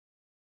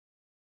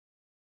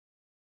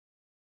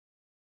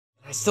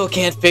I still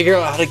can't figure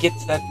out how to get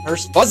to that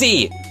first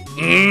fuzzy.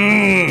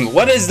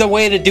 What is the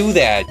way to do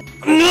that?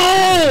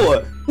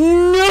 No!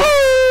 No!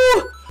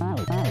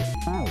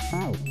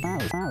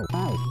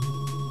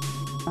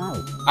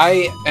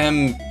 I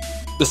am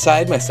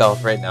beside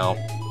myself right now.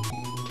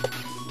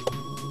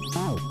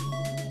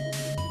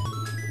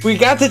 We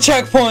got the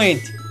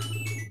checkpoint!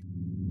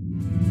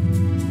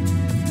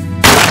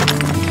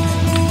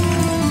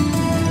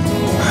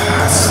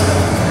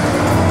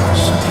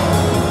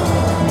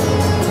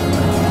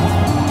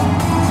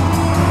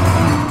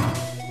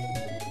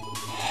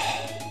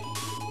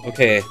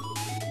 Okay,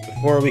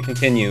 before we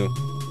continue,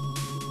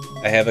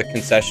 I have a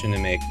concession to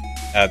make.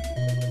 A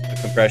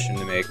confession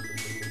to make.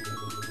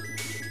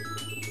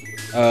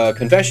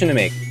 Confession to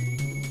make.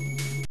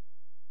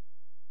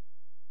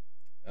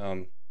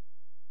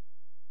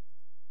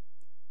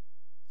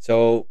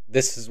 So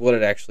this is what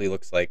it actually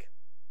looks like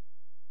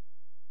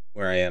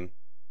where I am.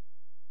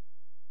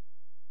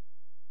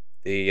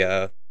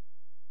 It's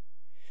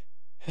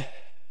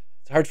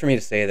hard for me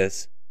to say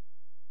this,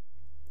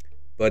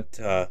 but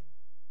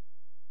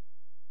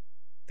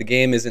the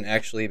game isn't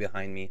actually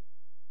behind me.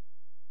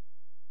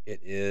 It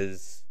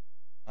is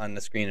on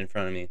the screen in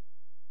front of me.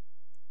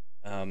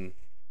 I'm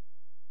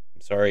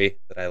sorry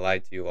that I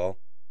lied to you all,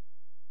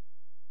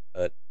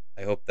 but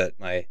I hope that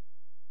my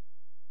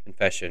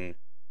confession,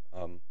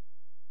 I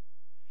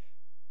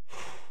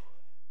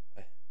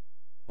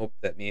hope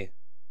that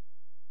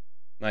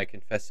my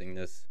confessing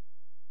this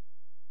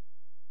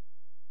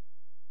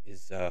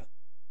is, wow,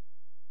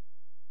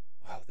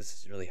 this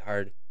is really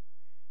hard.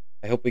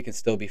 I hope we can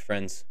still be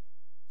friends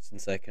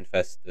since I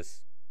confessed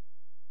this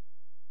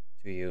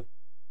to you.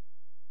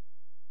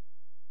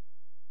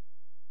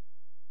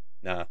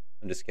 Nah,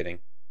 I'm just kidding.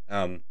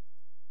 The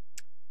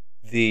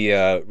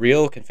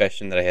real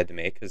confession that I had to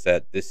make is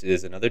that this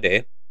is another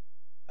day.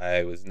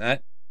 I was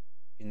not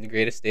in the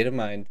greatest state of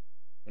mind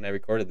when I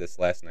recorded this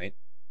last night,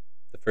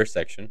 the first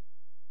section.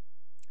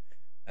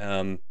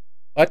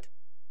 But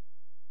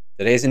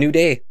today's a new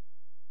day,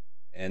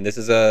 and this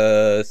is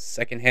a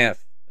second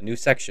half, a new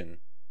section.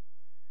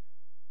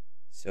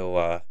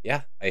 So,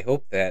 yeah, I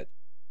hope that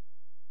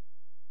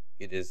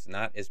it is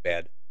not as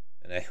bad,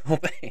 and I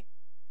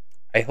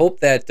hope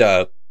that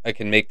I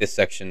can make this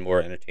section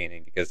more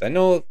entertaining, because I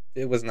know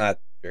it was not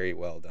very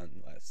well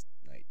done last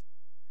night.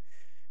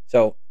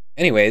 So,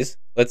 anyways,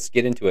 let's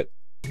get into it.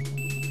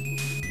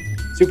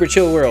 Super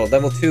Chill World,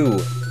 Level 2.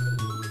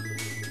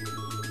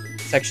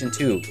 Section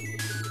 2.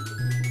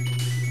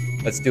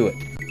 Let's do it.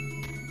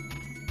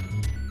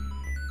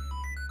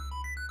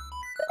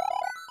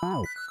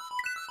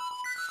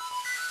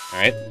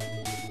 Alright.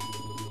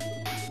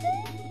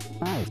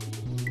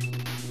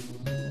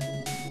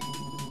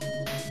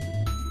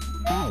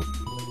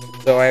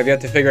 So I have yet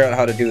to figure out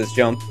how to do this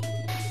jump,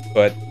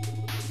 but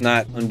it's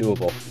not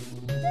undoable.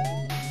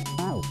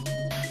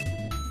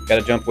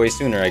 Gotta jump way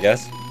sooner, I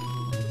guess.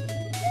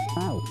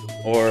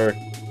 Or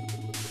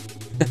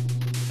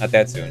not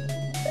that soon.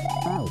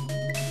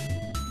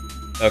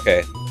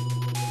 Okay.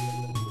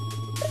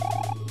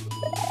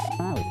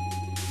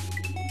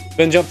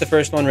 Spin jump the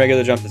first one,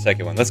 regular jump the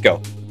second one. Let's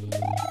go.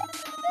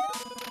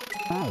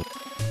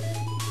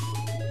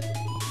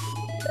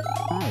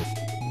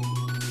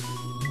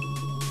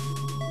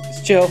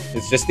 Just chill.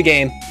 It's just a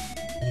game.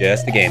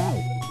 Just a game.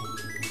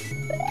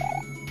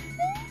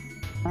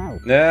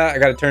 Nah, I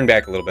gotta turn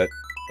back a little bit.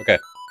 Okay.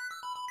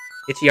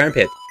 Itchy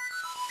armpit.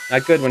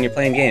 Not good when you're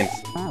playing games.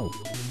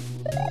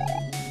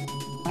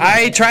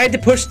 I tried to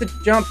push the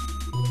jump.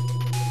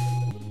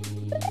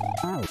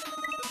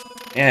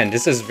 Man,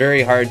 this is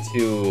very hard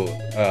to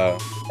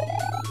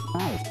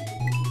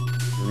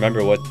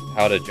remember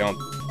how to jump.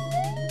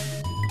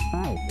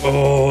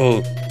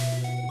 Oh,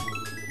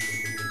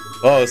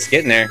 oh, it's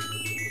getting there.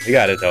 We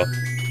got it though.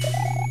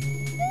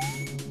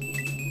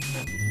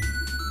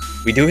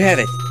 We do have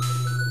it.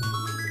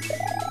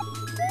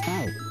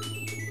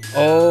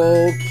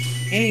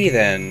 Okay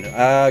then.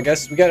 I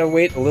guess we gotta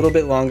wait a little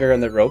bit longer on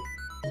the rope.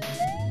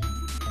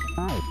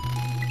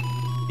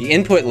 The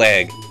input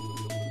lag.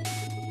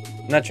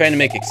 I'm not trying to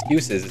make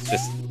excuses, it's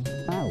just...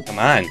 Come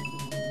on.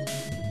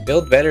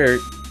 Build better,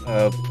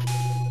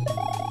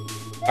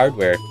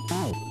 hardware.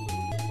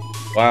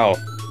 Wow.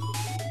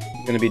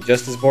 It's gonna be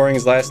just as boring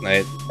as last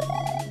night.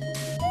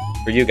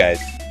 For you guys.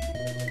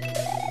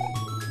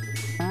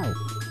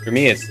 For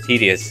me, it's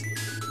tedious.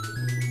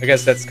 I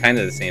guess that's kind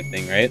of the same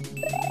thing, right?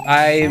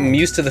 I'm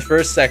used to the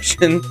first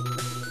section.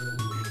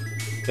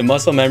 The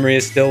muscle memory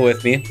is still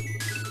with me.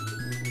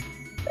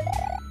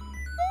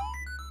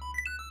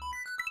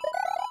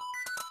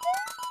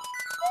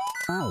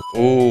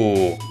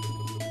 Ooh.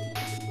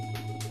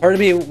 Part of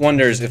me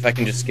wonders if I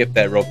can just skip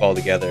that rope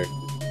altogether.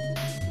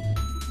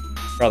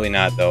 Probably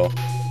not, though.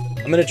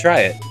 I'm gonna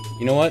try it.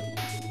 You know what?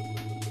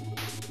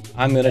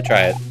 I'm gonna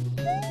try it.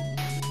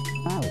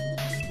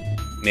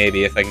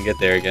 Maybe, if I can get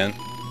there again.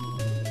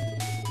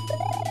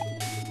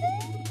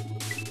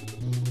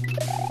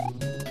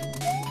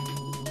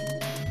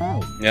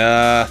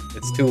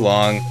 It's too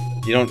long.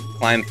 You don't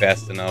climb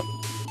fast enough.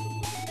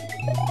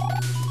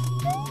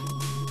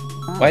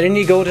 Why didn't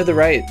he go to the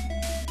right?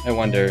 I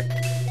wonder.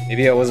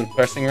 Maybe I wasn't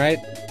pressing right?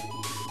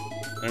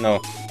 I don't know.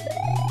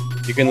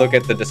 You can look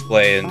at the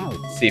display and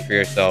see for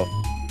yourself.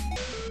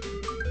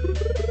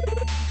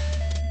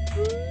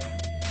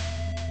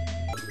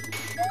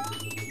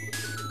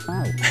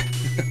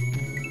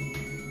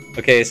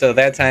 Okay, so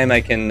that time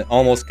I can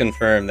almost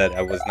confirm that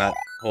I was not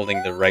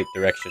holding the right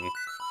direction.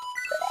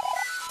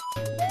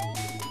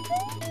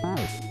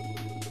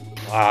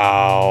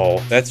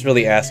 Wow, that's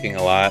really asking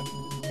a lot.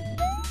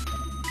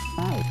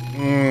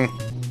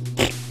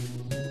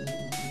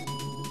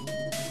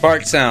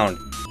 Fart sound.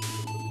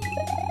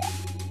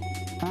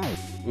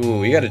 Ooh,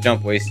 we gotta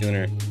jump way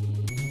sooner.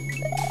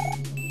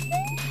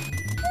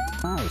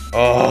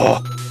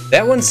 Oh,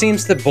 that one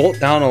seems to bolt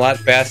down a lot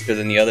faster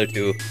than the other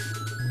two.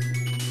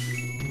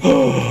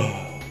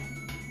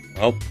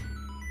 Well,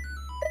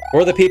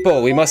 for the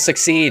people, we must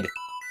succeed.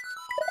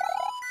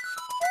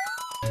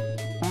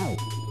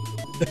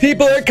 The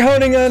people are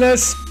counting on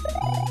us!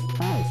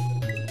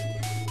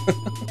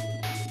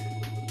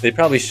 They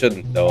probably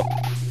shouldn't, though.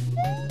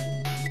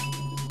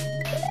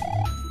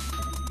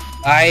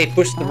 I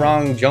pushed the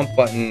wrong jump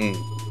button.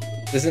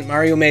 This isn't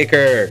Mario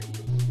Maker.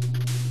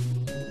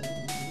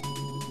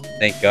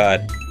 Thank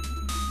God.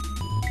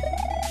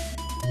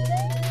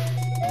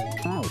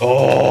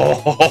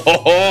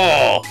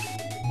 Oh!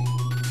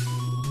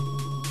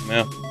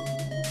 Well,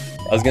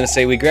 I was gonna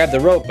say we grabbed the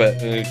rope,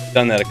 but we've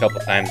done that a couple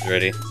times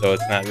already, so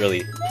it's not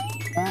really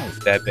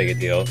that big a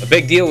deal. A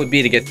big deal would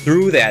be to get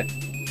through that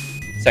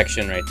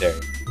section right there.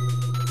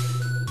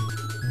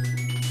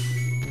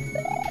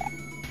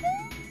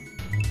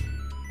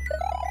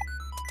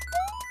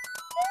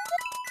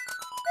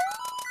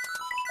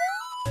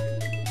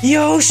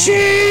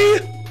 Yoshi!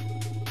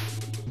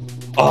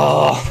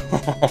 Oh,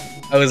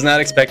 I was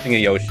not expecting a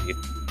Yoshi.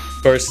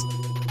 Of course,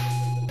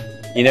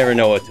 you never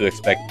know what to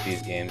expect with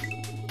these games.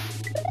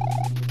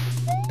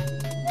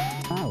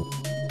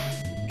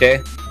 Okay,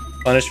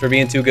 punished for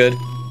being too good.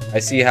 I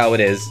see how it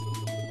is.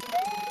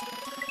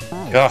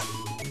 Ugh.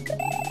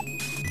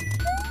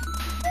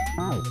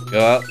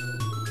 Ugh.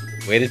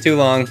 Waited too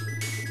long.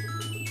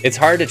 It's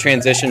hard to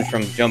transition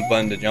from jump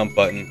button to jump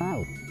button.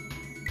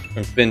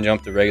 From spin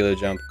jump to regular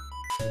jump.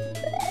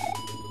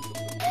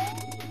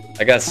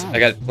 I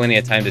got plenty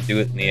of time to do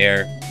it in the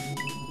air.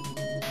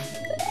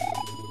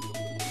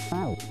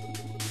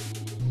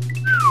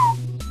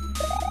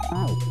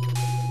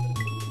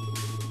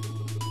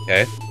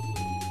 Okay.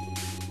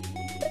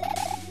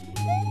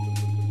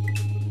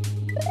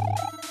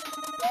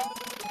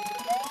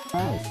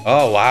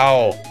 Oh,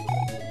 wow.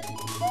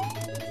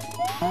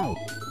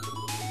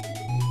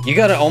 You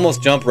gotta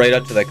almost jump right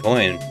up to that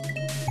coin.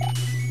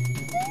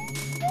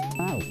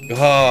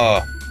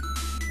 Oh.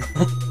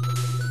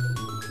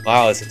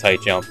 Wow, that's a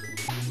tight jump.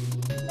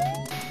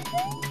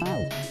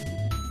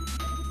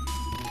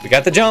 We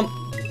got the jump!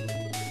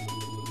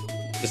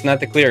 Just not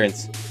the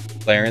clearance.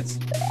 Clarence.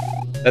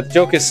 That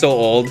joke is so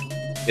old,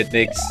 it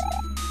makes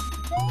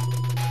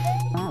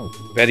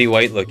Betty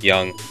White look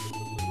young.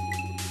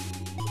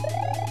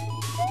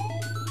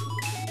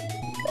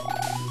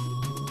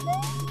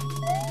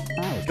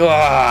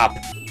 Ah,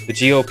 the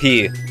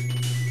GOP.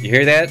 You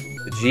hear that?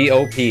 The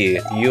GOP.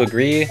 Do you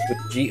agree with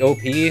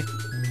GOP?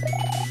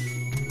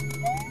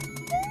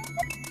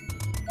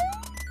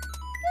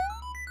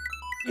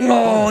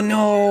 Oh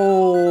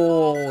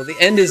no! The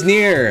end is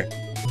near!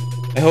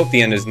 I hope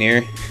the end is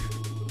near.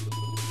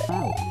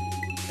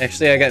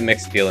 Actually, I got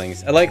mixed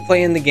feelings. I like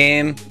playing the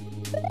game,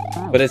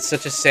 but it's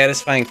such a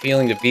satisfying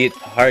feeling to beat a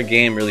hard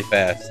game really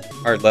fast.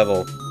 Hard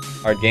level.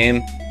 Hard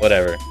game?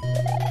 Whatever.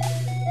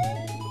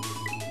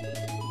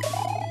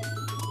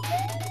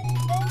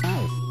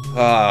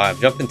 I'm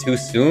jumping too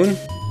soon?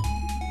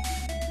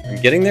 I'm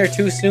getting there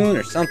too soon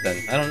or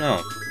something. I don't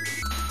know.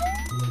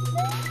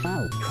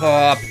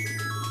 Cop!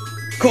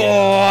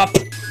 Cop!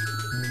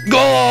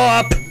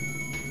 Gawp!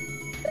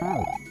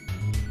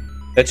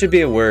 That should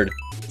be a word.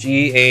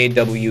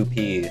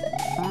 G-A-W-P.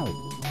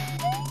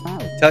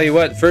 Tell you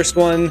what, first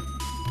one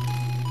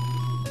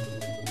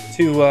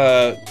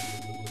to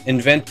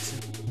invent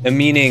a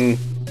meaning,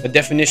 a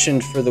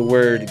definition for the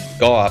word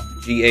gawp,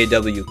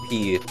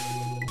 G-A-W-P,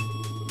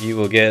 you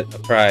will get a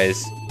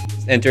prize.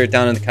 Just enter it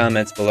down in the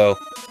comments below.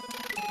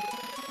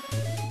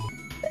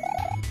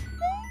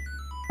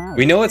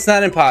 We know it's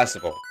not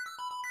impossible.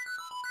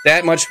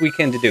 That much we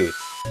can deduce.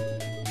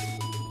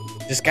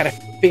 Just gotta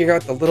figure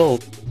out the little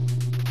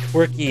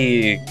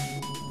quirky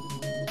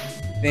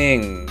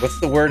thing. What's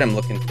the word I'm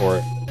looking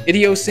for?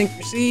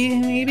 Idiosyncrasy,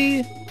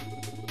 maybe?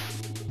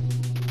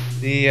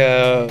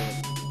 The,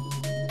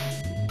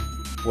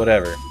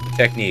 whatever. The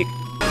technique.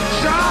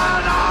 Shut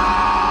up!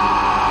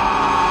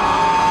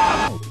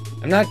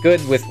 I'm not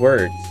good with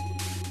words.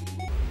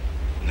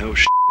 No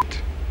shit.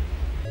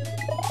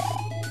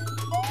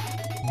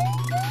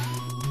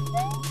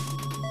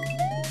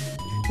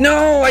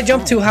 No, I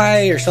jumped too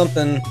high or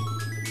something.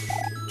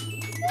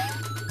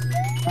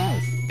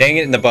 Dang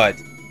it in the butt.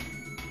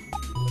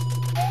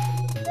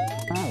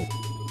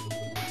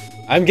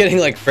 I'm getting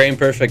like frame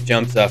perfect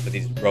jumps off of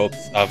these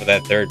ropes, off of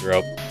that third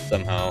rope.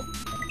 somehow.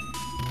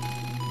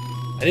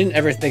 I didn't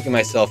ever think of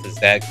myself as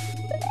that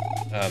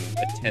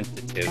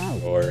attentive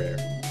or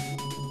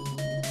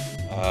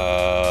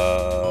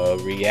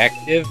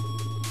reactive.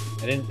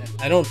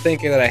 I don't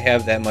think that I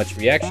have that much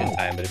reaction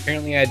time, but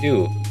apparently I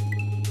do.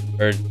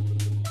 Or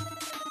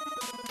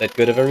that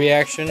good of a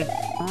reaction?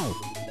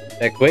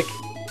 That quick?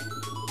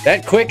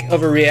 That quick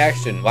of a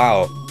reaction.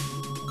 Wow.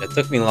 That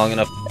took me long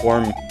enough to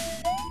form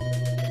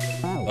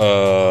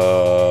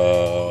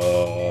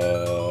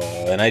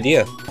an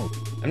idea.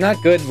 I'm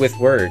not good with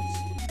words.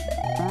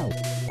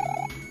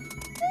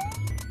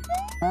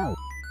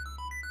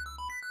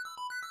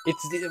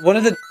 It's one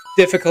of the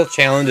difficult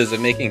challenges of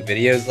making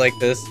videos like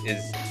this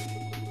is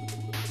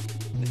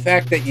the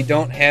fact that you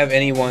don't have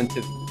anyone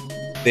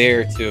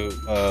there to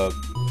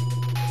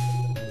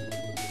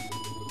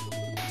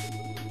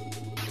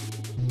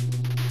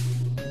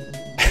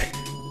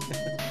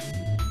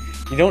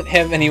you don't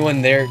have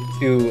anyone there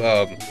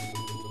to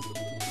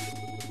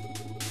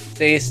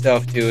say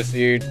stuff to, so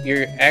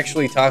you're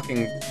actually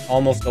talking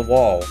almost a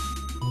wall,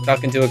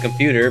 talking to a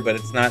computer, but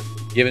it's not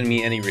giving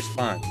me any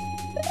response.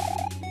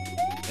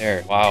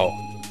 There, wow,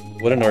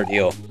 what an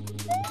ordeal.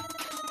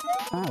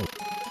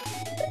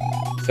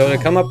 So to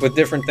come up with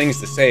different things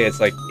to say,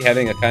 it's like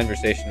having a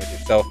conversation with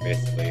yourself,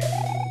 basically.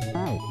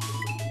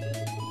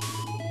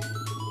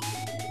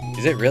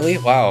 Is it really?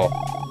 Wow.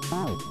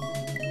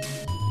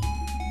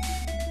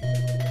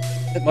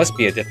 It must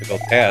be a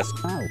difficult task.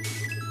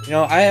 You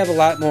know, I have a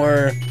lot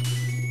more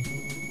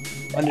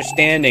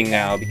understanding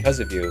now because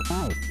of you,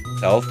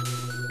 self.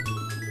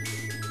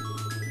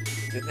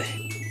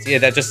 See,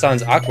 that just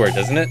sounds awkward,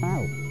 doesn't it?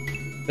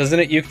 Doesn't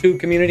it, YouTube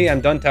community?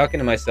 I'm done talking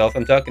to myself.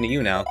 I'm talking to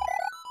you now.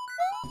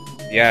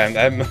 Yeah,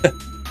 I'm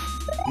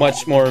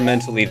much more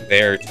mentally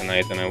there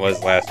tonight than I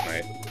was last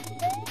night.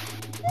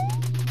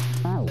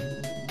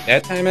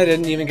 That time I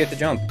didn't even get to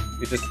jump.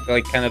 He just,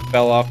 like, kind of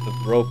fell off the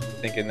rope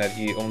thinking that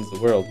he owns the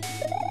world.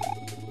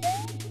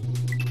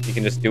 He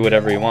can just do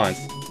whatever he wants.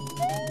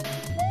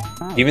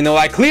 Even though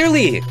I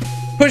clearly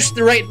pushed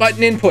the right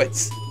button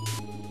inputs!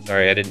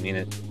 Sorry, I didn't mean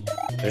it.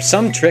 There's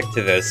some trick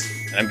to this,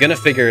 and I'm gonna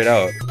figure it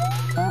out.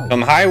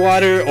 Come high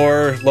water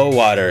or low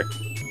water.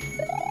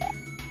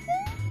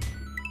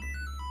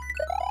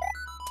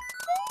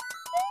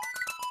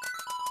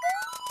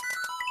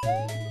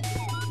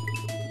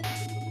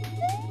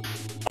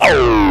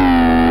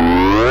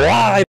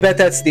 I bet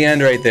that's the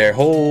end right there.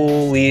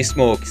 Holy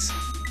smokes.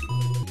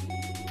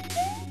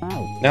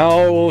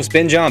 No,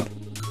 spin jump.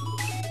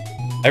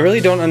 I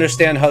really don't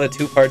understand how the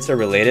two parts are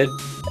related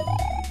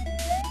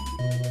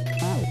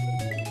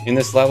in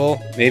this level.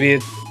 Maybe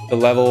the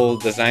level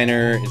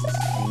designer is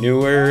a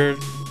newer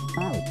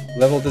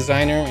level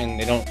designer and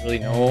they don't really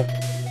know.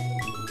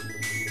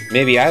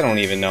 Maybe I don't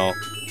even know.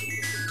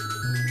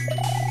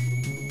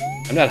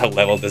 I'm not a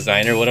level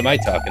designer. What am I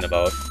talking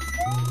about?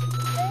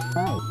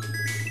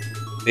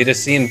 They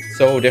just seem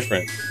so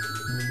different.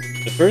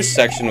 The first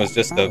section was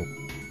just to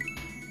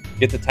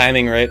get the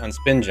timing right on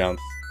spin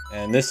jumps.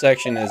 And this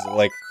section is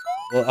like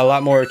a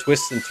lot more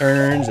twists and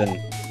turns and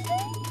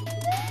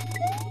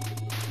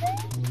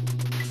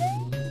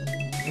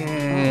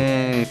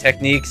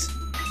techniques.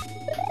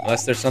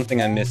 Unless there's something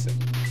I'm missing.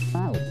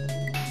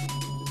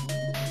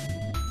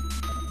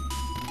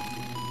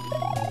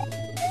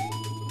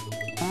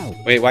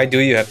 Wait, why do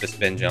you have to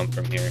spin jump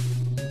from here?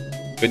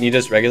 Couldn't you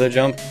just regular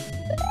jump?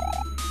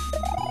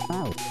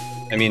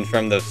 I mean,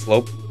 from the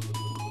slope?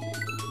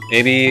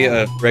 Maybe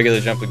a regular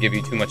jump would give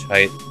you too much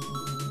height.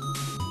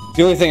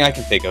 The only thing I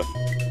can think of.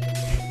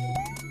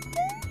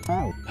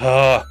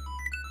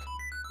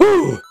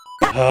 Woo!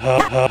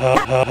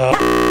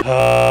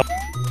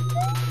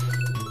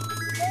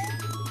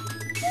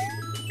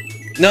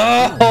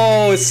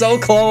 No! It's so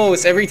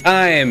close every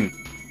time!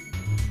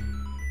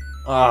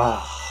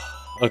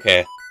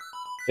 Okay.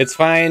 It's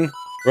fine.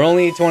 We're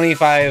only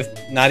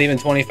not even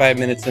 25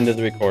 minutes into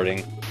the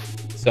recording.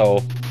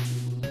 So,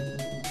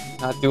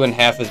 not doing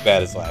half as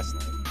bad as last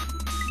night.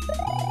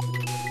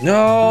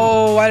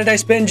 No! Why did I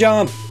spin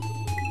jump?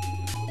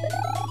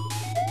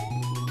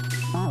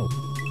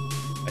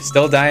 I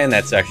still die in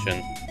that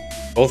section.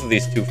 Both of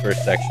these two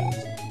first sections.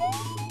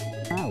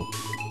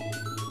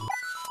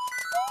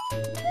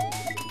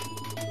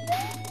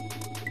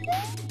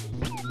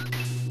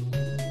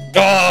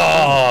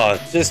 Oh!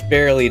 Just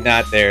barely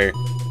not there.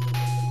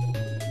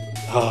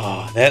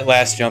 Oh, that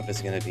last jump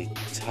is gonna be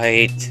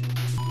tight.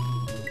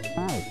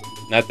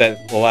 Not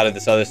that a lot of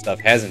this other stuff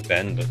hasn't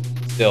been, but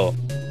still.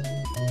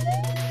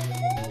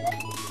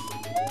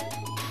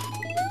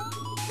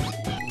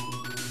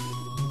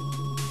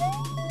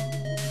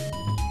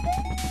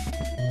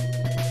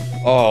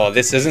 Oh,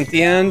 this isn't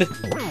the end?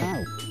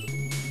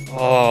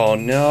 Oh,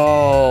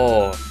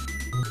 no.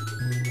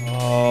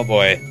 Oh,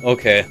 boy.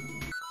 Okay.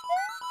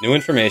 New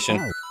information.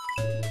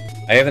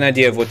 I have an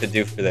idea of what to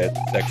do for that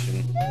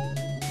section.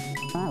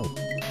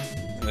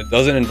 And it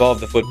doesn't involve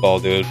the football,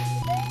 dude.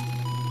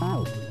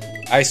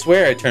 I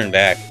swear I turned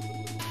back.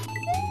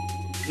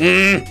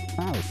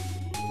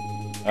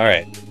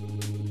 Alright.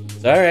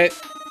 It's alright.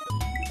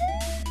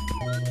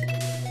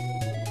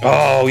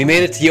 Oh, we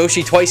made it to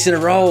Yoshi twice in a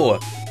row.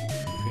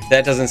 If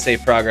that doesn't say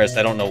progress,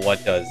 I don't know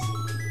what does.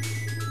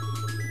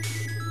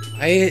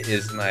 Why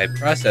is my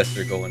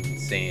processor going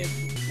insane?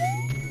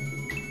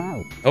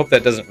 I hope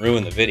that doesn't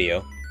ruin the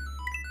video.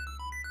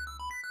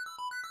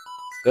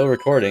 Still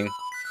recording.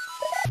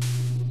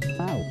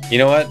 You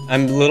know what?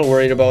 I'm a little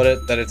worried about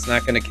it, that it's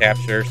not going to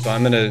capture, so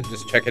I'm going to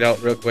just check it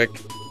out real quick,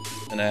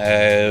 and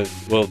I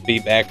will be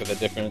back with a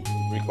different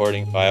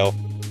recording file.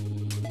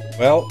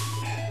 Well,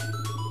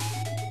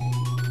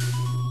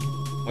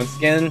 once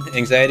again,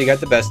 anxiety got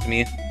the best of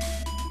me.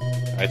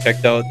 I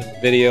checked out the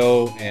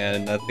video,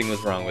 and nothing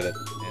was wrong with it,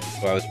 and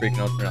so I was freaking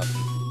out for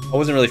nothing. I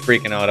wasn't really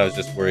freaking out, I was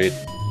just worried.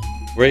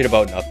 Worried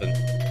about nothing.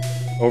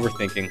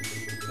 Overthinking.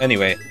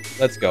 Anyway,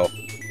 let's go.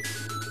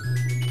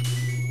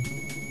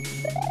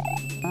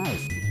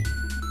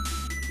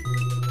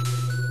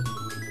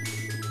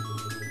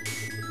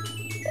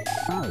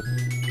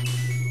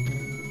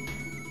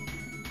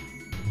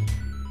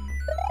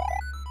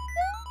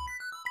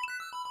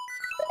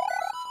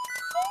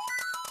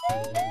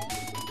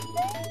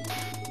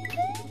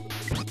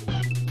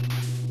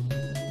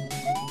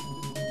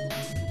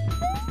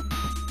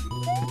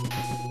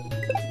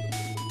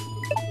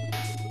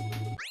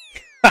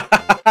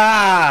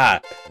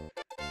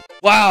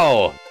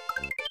 Wow!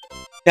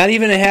 Not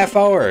even a half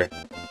hour.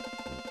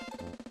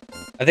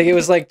 I think it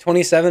was like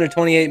 27 or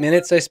 28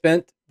 minutes I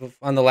spent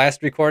on the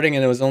last recording,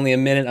 and it was only a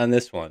minute on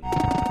this one.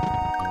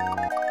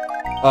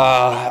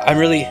 I'm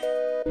really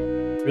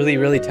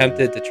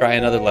tempted to try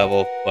another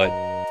level, but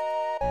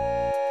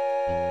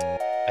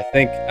I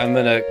think I'm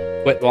gonna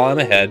quit while I'm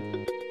ahead.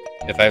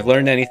 If I've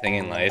learned anything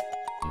in life,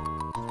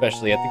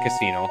 especially at the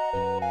casino.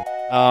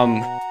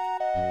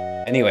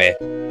 Anyway,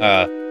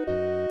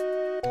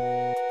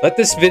 let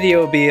this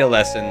video be a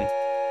lesson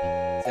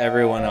to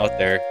everyone out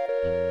there.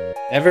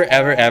 Never,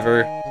 ever,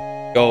 ever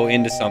go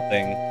into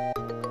something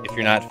if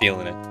you're not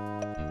feeling it.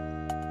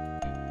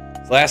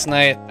 So last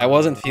night, I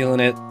wasn't feeling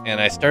it, and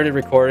I started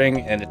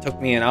recording, and it took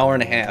me an hour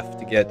and a half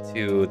to get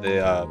to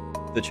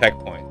the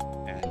checkpoint.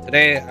 And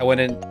today, I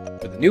went in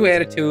with a new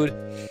attitude,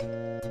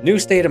 new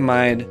state of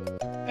mind,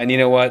 and you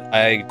know what?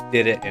 I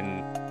did it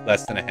in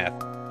less than a half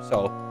hour.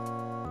 So,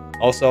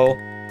 also,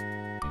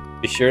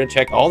 be sure to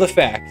check all the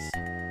facts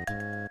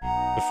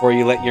before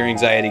you let your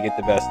anxiety get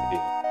the best of you.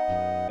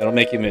 It'll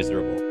make you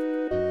miserable.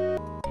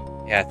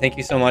 Yeah, thank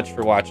you so much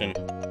for watching.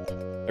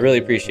 I really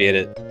appreciate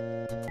it.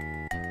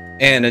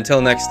 And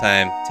until next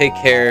time, take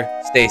care,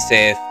 stay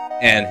safe,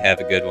 and have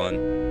a good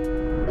one.